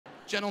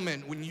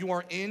Gentlemen, when you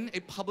are in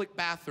a public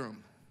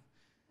bathroom,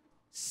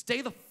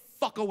 stay the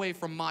fuck away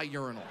from my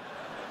urinal.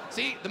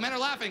 See, the men are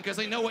laughing because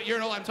they know what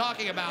urinal I'm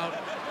talking about.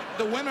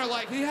 The women are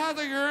like, he has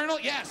a urinal?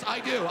 Yes, I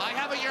do. I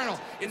have a urinal.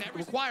 And it's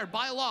required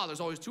by law.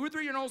 There's always 2 or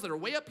 3 urinals that are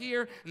way up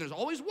here, and there's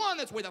always one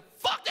that's way the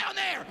fuck down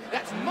there.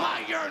 That's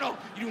my urinal.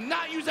 You do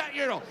not use that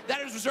urinal.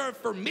 That is reserved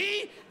for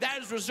me. That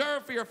is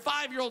reserved for your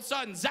 5-year-old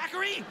son,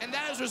 Zachary. And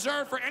that is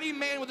reserved for any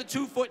man with a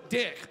 2-foot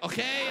dick,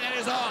 okay? That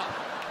is all.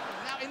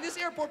 Now, in this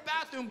airport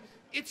bathroom,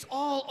 it's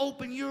all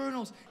open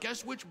urinals.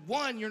 Guess which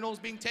one urinal is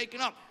being taken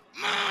up?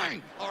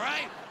 Mine, all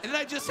right? And then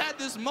I just had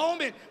this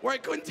moment where I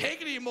couldn't take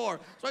it anymore.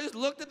 So I just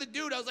looked at the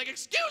dude. I was like,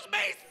 excuse me,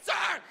 sir.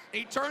 And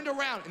he turned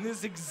around, and this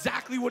is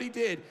exactly what he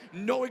did.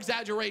 No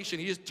exaggeration.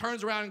 He just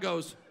turns around and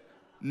goes,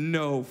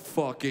 no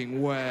fucking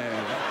way.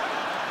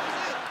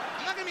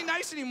 I'm not gonna be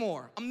nice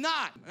anymore. I'm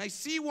not. And I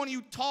see one of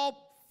you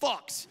tall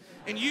fucks,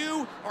 and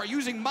you are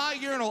using my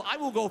urinal, I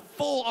will go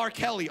full R.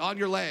 Kelly on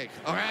your leg,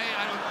 all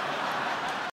right?